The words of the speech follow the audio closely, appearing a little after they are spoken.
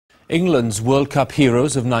England's World Cup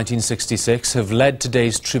heroes of 1966 have led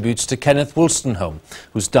today's tributes to Kenneth Wolstenholme,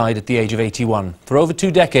 who's died at the age of 81. For over 2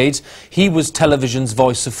 decades, he was television's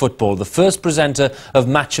voice of football, the first presenter of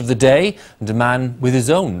Match of the Day, and a man with his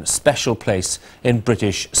own special place in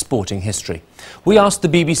British sporting history. We asked the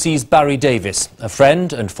BBC's Barry Davies, a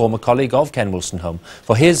friend and former colleague of Ken Wolstenholme,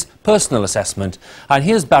 for his personal assessment, and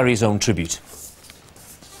here's Barry's own tribute.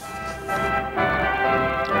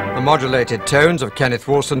 The modulated tones of Kenneth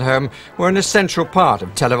Wolstenholme were an essential part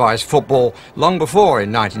of televised football long before,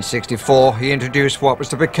 in 1964, he introduced what was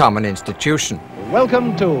to become an institution.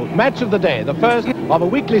 Welcome to Match of the Day, the first of a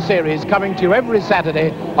weekly series coming to you every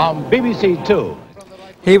Saturday on BBC Two.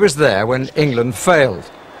 He was there when England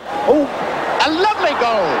failed. Oh, a lovely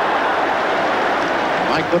goal!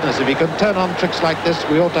 My goodness, if he could turn on tricks like this,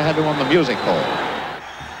 we ought to have him on the music hall.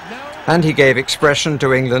 And he gave expression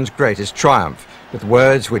to England's greatest triumph, with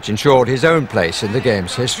words which ensured his own place in the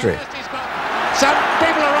game's history. Some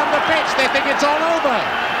people are on the pitch, they think it's all over.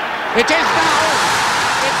 It is now.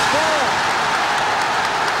 It's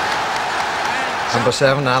 4. Number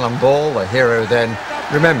 7, Alan Ball, the hero then,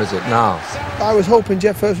 remembers it now. I was hoping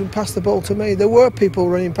Jeff Hurst would pass the ball to me. There were people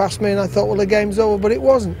running past me and I thought, well, the game's over, but it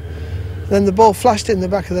wasn't. Then the ball flashed in the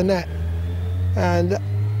back of the net and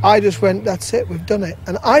I just went, that's it, we've done it.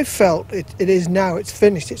 And I felt it is now, it's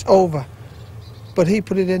finished, it's over. But he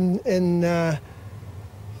put it in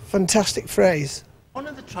fantastic phrase.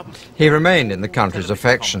 He remained in the country's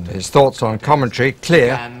affection, his thoughts on commentary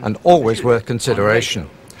clear and always worth consideration.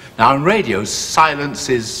 Now, on radio, silence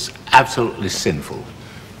is absolutely sinful,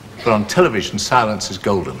 but on television, silence is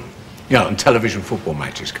golden. You know, on television football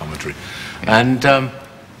matches commentary. And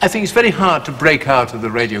I think it's very hard to break out of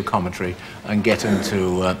the radio commentary and get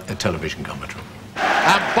into a television commentary.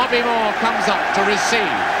 And Bobby Moore comes up to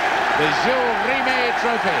receive the Jules Rimet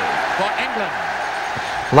Trophy for England.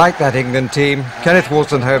 Like that England team, Kenneth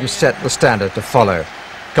Wolstenholme set the standard to follow.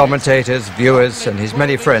 Commentators, viewers and his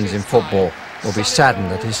many friends in football will be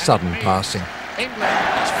saddened at his sudden passing.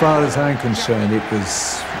 As far as I'm concerned, it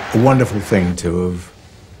was a wonderful thing to have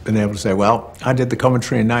been able to say, well, I did the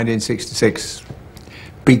commentary in 1966.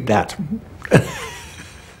 Beat that.